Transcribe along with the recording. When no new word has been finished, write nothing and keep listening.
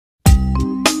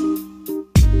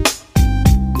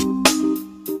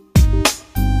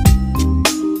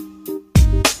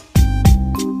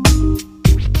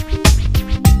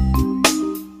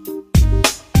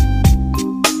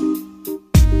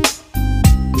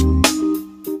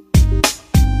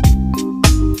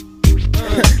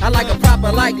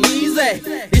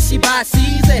she buy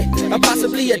CZ, or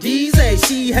possibly a DZ.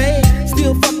 She hey,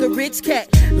 still fuck a rich cat.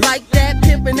 Like that,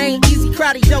 pimpin' ain't easy,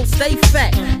 crowdy, don't stay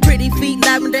fat. Pretty feet,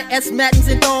 lavender, S matins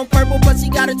and thorn purple, but she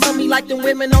got a tummy like the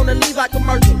women on the Levi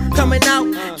commercial. Coming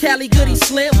out, Cali Goody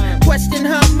Slim. Question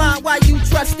her mind, why you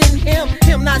trusting him?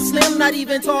 Him not slim, not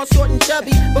even tall, short and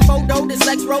chubby. Before though, this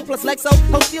Lex Roll plus Lexo,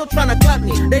 I'm still tryna club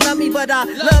me. They love me, but I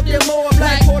love them more.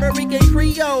 Black, Puerto Rican,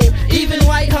 Creole, even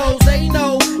white hoes, they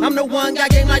know I'm the one,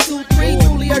 got game like 2-3.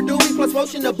 Julie or Dewey plus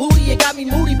motion the booty, it got me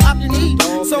moody, popped the knee.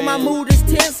 So my mood is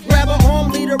tense, grab a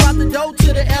arm, lead her out the door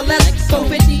to the LS.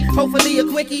 450, hopefully a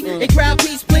quickie. And crowd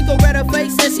piece, Plinko, red her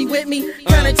face, says she with me.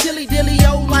 Kinda chilly, dilly,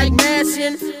 oh, like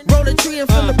mashing. Roll a tree and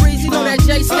feel the breeze, you know that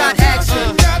J. Scott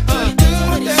action.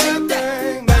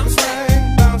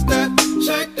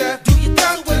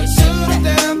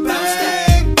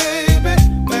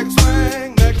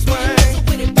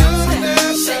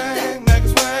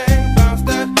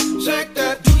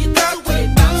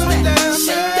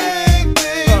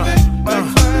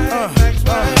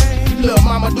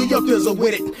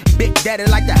 With it, Big Daddy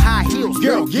like the high heels,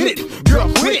 girl, get it,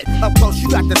 girl, quit it. Up close, you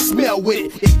got the smell with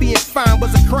it. If being fine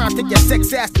was a crime, take your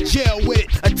sex ass to jail with it.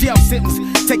 A jail sentence,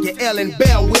 take your L and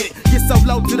bail with it. Get so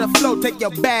low to the floor, take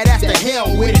your bad ass to hell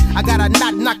with it. I got a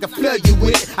knot and I can flood you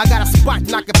with it. I got a spot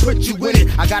and I can put you with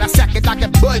it. I got a sack and I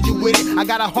can bud you with it. I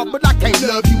got a heart but I can't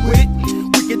love you with it.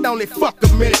 We can only fuck a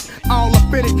minute, all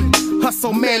up in it.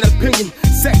 Hustle man opinion.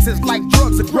 Sex is like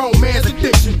drugs, a grown man's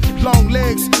addiction. Long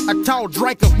legs, a tall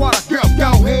drink of water. Girl,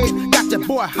 go ahead, got your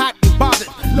boy hot and bothered.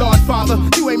 Lord Father,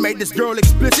 you ain't made this girl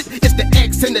explicit. It's the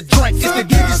X and the drink, it's the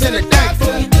digits and the dank. Do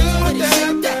you do the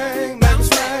damn thing? Make it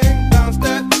swing, bounce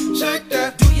that, shake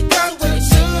that. Do you got when you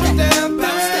do the damn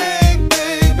thing,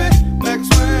 baby? Make it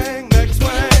swing, make it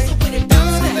swing. Do the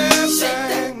damn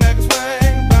thing, make it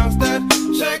swing, bounce that,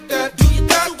 shake that. Do you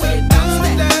got when you do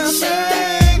the damn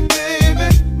thing, baby?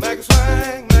 Make it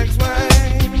swing, make it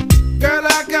swing. Girl,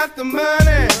 I got the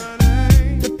money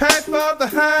to pay for the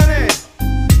honey.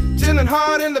 Chillin'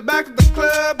 hard in the back of the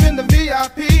club, in the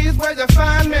VIPs where you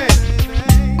find me.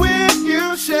 When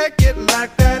you shake it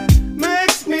like that,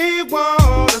 makes me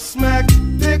wanna smack.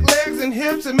 Thick legs and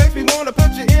hips, it makes me wanna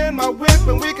put you in my whip,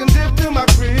 and we can dip to my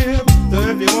crib. So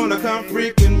if you wanna come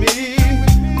freak with me,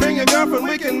 bring your girlfriend,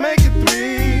 we can make it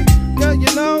 3. Girl,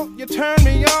 you know, you turn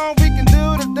me on, we can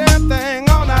do the damn thing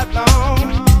all night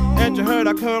long. And you heard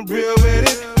I come real with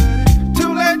it.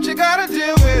 Too late, you gotta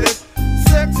deal with it.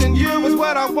 Sex and you is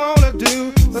what I wanna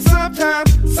do, but sometimes